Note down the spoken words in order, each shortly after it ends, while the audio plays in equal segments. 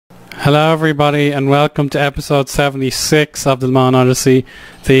Hello everybody and welcome to episode 76 of the Le Mans Odyssey.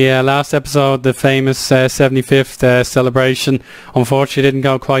 The last episode, the famous 75th celebration, unfortunately didn't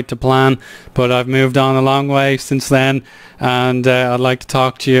go quite to plan, but I've moved on a long way since then, and I'd like to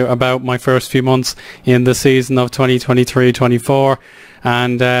talk to you about my first few months in the season of 2023-24.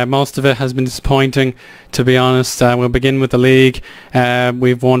 And most of it has been disappointing, to be honest. We'll begin with the league.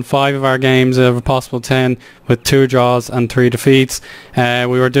 We've won 5 of our games out of a possible 10 with 2 draws and 3 defeats. We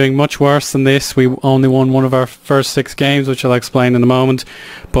were doing much worse than this. We only won one of our first 6 games, which I'll explain in a moment,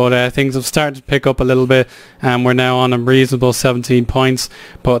 but things have started to pick up a little bit, and we're now on a reasonable 17 points,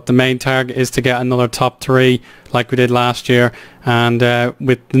 but the main target is to get another top 3 like we did last year. And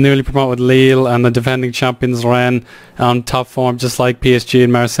with the newly promoted Lille and the defending champions Rennes on top form, just like PSG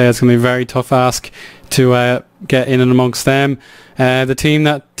and Marseille, it's going to be a very tough ask to get in and amongst them. The team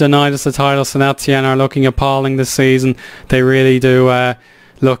that denied us the title, Saint-Etienne, are looking appalling this season. They really do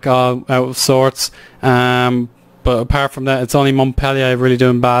look all out of sorts. But apart from that, it's only Montpellier really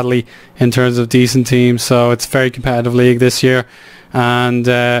doing badly in terms of decent teams. So it's a very competitive league this year.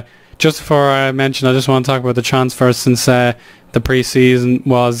 And just before I mention, I just want to talk about the transfers, since the pre-season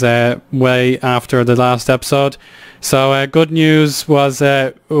was way after the last episode. So good news was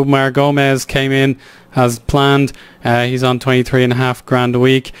Umar Gomez came in as planned. He's on 23.5 grand a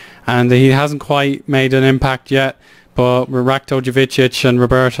week, and he hasn't quite made an impact yet, but Ratko Jovic and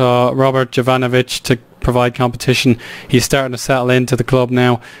Robert Jovanovic to provide competition. He's starting to settle into the club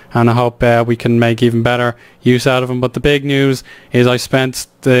now, and I hope we can make even better use out of him. But the big news is I spent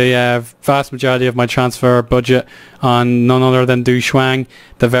the vast majority of my transfer budget on none other than Du Xuang,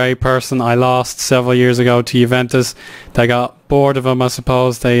 the very person I lost several years ago to Juventus. They got bored of him, I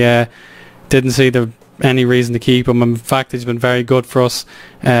suppose. They didn't see any reason to keep him. In fact, he's been very good for us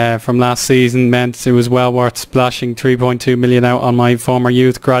from last season. Meant it was well worth splashing 3.2 million out on my former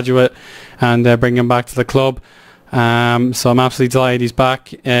youth graduate and bring him back to the club. So I'm absolutely delighted he's back.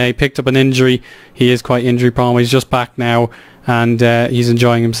 He picked up an injury. He is quite injury prone. He's just back now, and he's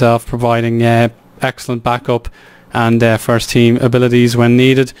enjoying himself, providing excellent backup and first team abilities when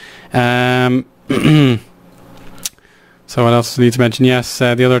needed. So what else do I need to mention? Yes,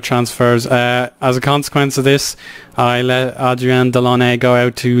 the other transfers. As a consequence of this, I let Adrien Delaunay go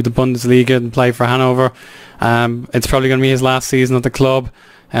out to the Bundesliga and play for Hanover. It's probably going to be his last season at the club,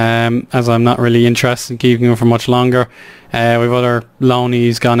 as I'm not really interested in keeping him for much longer. We've other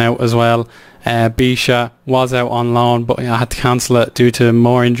loanees gone out as well. Bisha was out on loan, but I had to cancel it due to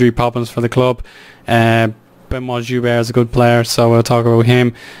more injury problems for the club. Benoit Joubert is a good player, so we'll talk about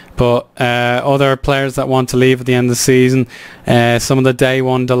him. But other players that want to leave at the end of the season, some of the day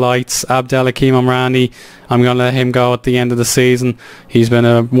one delights, Abdelhakim Amrani, I'm going to let him go at the end of the season. He's been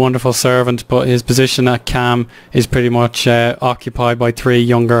a wonderful servant, but his position at Cam is pretty much occupied by 3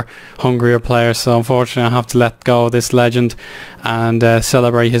 younger, hungrier players. So unfortunately I have to let go of this legend and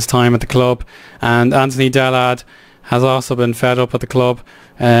celebrate his time at the club. And Anthony Delad has also been fed up at the club.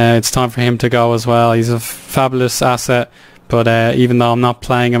 It's time for him to go as well. He's a fabulous asset, but even though I'm not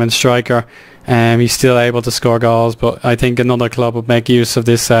playing him in striker, he's still able to score goals. But I think another club would make use of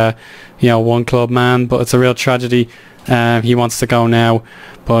this one club man, but it's a real tragedy. He wants to go now,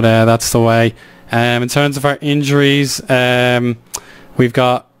 but that's the way. In terms of our injuries, we've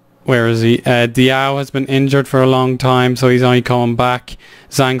got, where is he? Diao has been injured for a long time, so he's only coming back.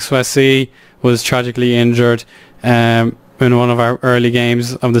 Zhang Suesi was tragically injured in one of our early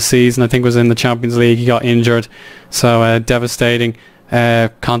games of the season. I think it was in the Champions League. He got injured, so devastating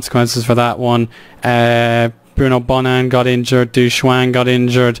consequences for that one. Bruno Bonan got injured. Du Xuang got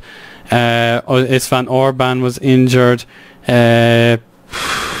injured. Isvan Orban was injured. Jesus,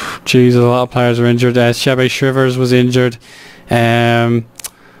 a lot of players were injured. Shebe Shrivers was injured.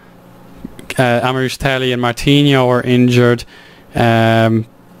 Amarish Telly and Martinho were injured. I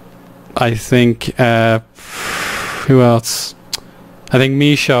think who else? I think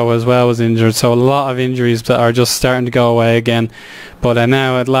Micho as well was injured. So a lot of injuries that are just starting to go away again. But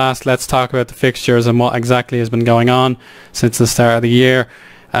now at last, let's talk about the fixtures and what exactly has been going on since the start of the year.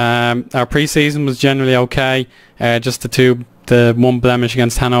 Our pre-season was generally okay. Just the one blemish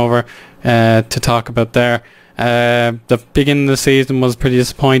against Hanover to talk about there. The beginning of the season was pretty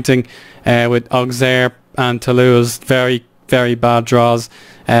disappointing with Auxerre and Toulouse. Very, very bad draws.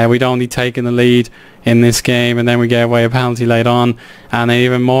 We'd only taken the lead in this game, and then we gave away a penalty late on, and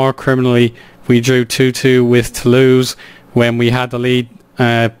even more criminally, we drew 2-2 with Toulouse when we had the lead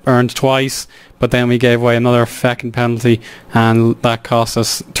earned twice, but then we gave away another second penalty, and that cost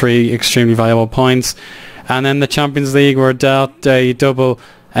us 3 extremely valuable points. And then the Champions League were dealt a double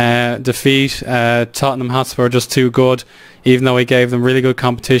defeat. Tottenham Hotspur just too good even though he gave them really good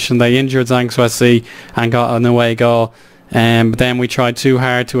competition. They injured Zhang Suesi and got an away goal. But then we tried too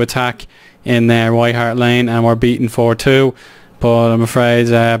hard to attack in their White Hart Lane and were beaten 4-2. But I'm afraid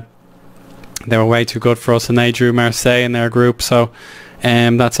they were way too good for us, and they drew Marseille in their group, so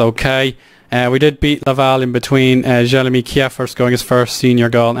that's okay. We did beat Laval in between. Jeremy Kieffer scoring his first senior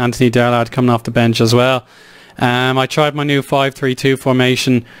goal, and Anthony Derlard coming off the bench as well. I tried my new 5-3-2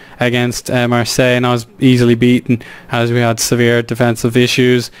 formation against Marseille, and I was easily beaten as we had severe defensive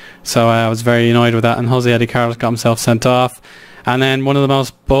issues, so I was very annoyed with that, and Jose Eddie Carlos got himself sent off. And then one of the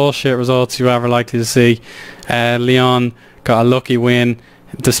most bullshit results you're ever likely to see, Lyon got a lucky win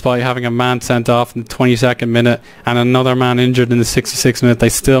despite having a man sent off in the 22nd minute and another man injured in the 66th minute. They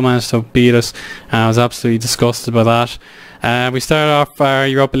still managed to beat us, and I was absolutely disgusted by that. We started off our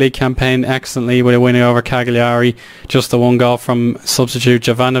Europa League campaign excellently with a win over Cagliari, just the one goal from substitute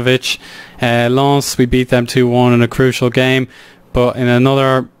Jovanovic. Lens, we beat them 2-1 in a crucial game, but in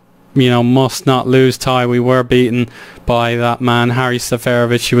another must not lose tie, we were beaten by that man Harry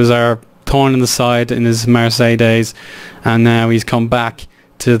Seferovic. He was our thorn in the side in his Marseille days, and now he's come back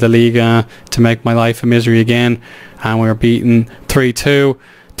to the Liga to make my life a misery again, and we were beaten 3-2.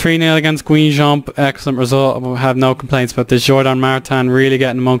 3-0 against Guingamp, excellent result. I have no complaints about this. Jordan Martin really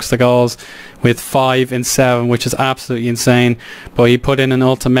getting amongst the goals with 5 in 7, which is absolutely insane. But he put in an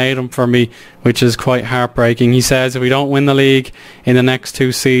ultimatum for me, which is quite heartbreaking. He says if we don't win the league in the next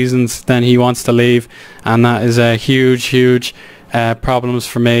 2 seasons, then he wants to leave, and that is a huge problems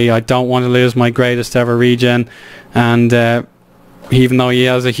for me. I don't want to lose my greatest ever regen, and even though he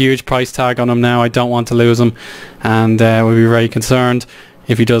has a huge price tag on him now, I don't want to lose him, and we'll be very concerned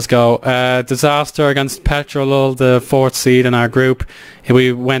if he does go. Disaster against Petrolul, the 4th seed in our group.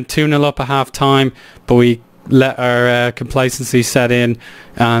 We went 2-0 up at half time, but we let our complacency set in,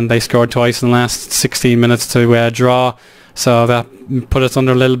 and they scored twice in the last 16 minutes to draw, so that put us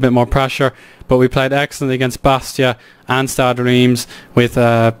under a little bit more pressure. But we played excellently against Bastia and Stade Reims with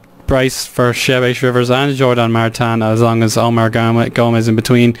brace for Shebbesh Rivers and Jordan Martin, as long as Omar Gomez in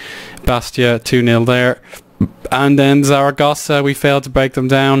between. Bastia 2-0 there. And then Zaragoza, we failed to break them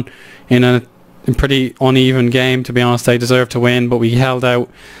down in a pretty uneven game, to be honest. They deserved to win, but we held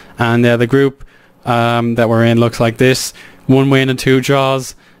out, and the group that we're in looks like this: 1 win and 2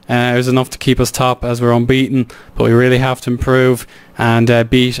 draws. It was enough to keep us top as we're unbeaten, but we really have to improve and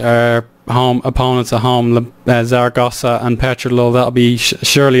beat our home opponents at home, Zaragoza and Petrolul. That'll be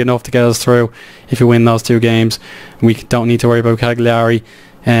surely enough to get us through if we win those 2 games. We don't need to worry about Cagliari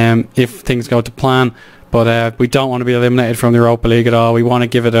if things go to plan, but we don't want to be eliminated from the Europa League at all. We want to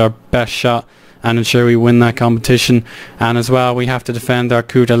give it our best shot and ensure we win that competition, and as well we have to defend our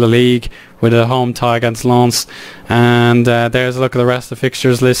coup de la Ligue with a home tie against Lens. And there's a look at the rest of the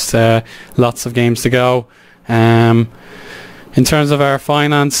fixtures list. Lots of games to go. In terms of our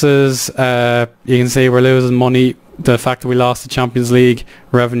finances, you can see we're losing money. The fact that we lost the Champions League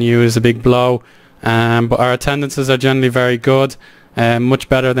revenue is a big blow, but our attendances are generally very good, much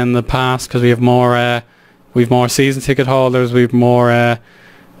better than the past, because we have more season ticket holders, we have more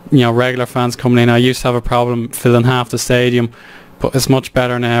regular fans coming in. I used to have a problem filling half the stadium, but it's much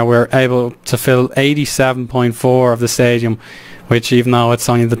better now. We're able to fill 87.4 of the stadium, which, even though it's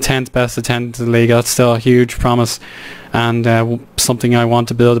only the 10th best attendance in the league, that's still a huge promise, and something I want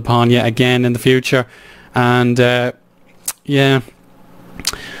to build upon yet again in the future. And yeah,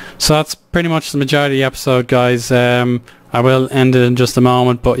 so that's pretty much the majority of the episode, guys. I will end it in just a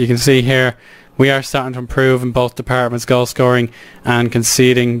moment, but you can see here we are starting to improve in both departments, goal scoring and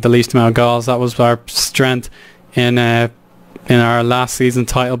conceding the least amount of goals. That was our strength in our last season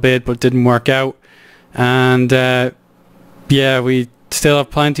title bid, but didn't work out. And yeah, we still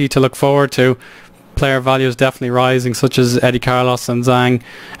have plenty to look forward to. Player value is definitely rising, such as Eddie Carlos and Zhang.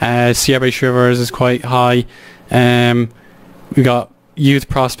 Shebbesh Rivers is quite high. We got youth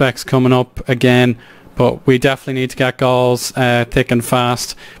prospects coming up again, but we definitely need to get goals thick and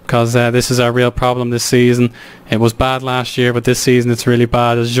fast, because this is our real problem this season. It was bad last year, but this season it's really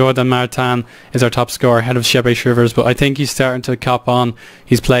bad, as Jordan Martin is our top scorer ahead of Shebbesh Rivers, but I think he's starting to cop on.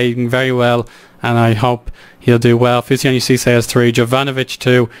 He's playing very well, and I hope he'll do well. Fusiani Cisse has 3, Jovanovic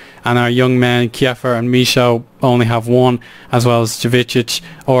 2, and our young men Kieffer and Micho only have 1, as well as Jovicic,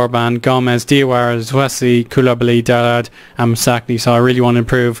 Orban, Gomez, Diawara, Zwesi, Koulibaly, Darad and Msakni. So I really want to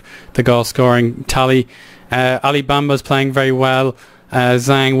improve the goal scoring tally. Ali Bamba's playing very well.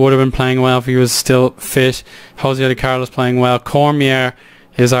 Zhang would have been playing well if he was still fit. Jose de Carlos playing well. Cormier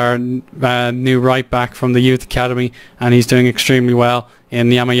is our new right back from the youth academy, and he's doing extremely well in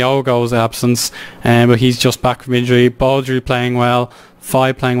Yamayogo's absence, but he's just back from injury. Baudry playing well,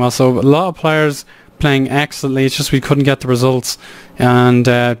 Five playing well, so a lot of players playing excellently. It's just we couldn't get the results, and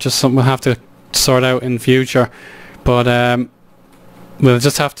just something we'll have to sort out in future. But we'll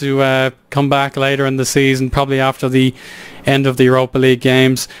just have to come back later in the season, probably after the end of the Europa League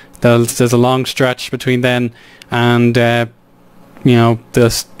games. There's a long stretch between then and you know,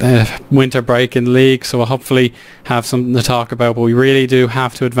 this winter break in the league, so we'll hopefully have something to talk about. But we really do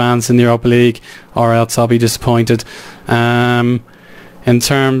have to advance in the Europa League, or else I'll be disappointed. In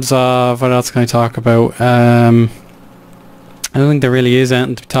terms of what else can I talk about? I don't think there really is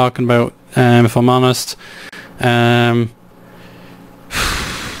anything to be talking about, if I'm honest.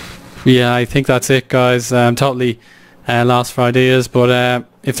 Yeah, I think that's it, guys. I'm totally lost for ideas, but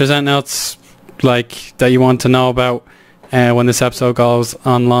if there's anything else like that you want to know about when this episode goes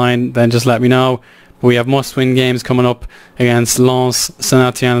online, then just let me know. We have must-win games coming up against Lens,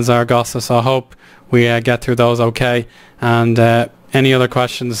 Saint-Etienne and Zaragoza, so I hope we get through those okay. And any other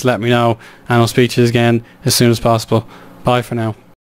questions, let me know, and I'll speak to you again as soon as possible. Bye for now.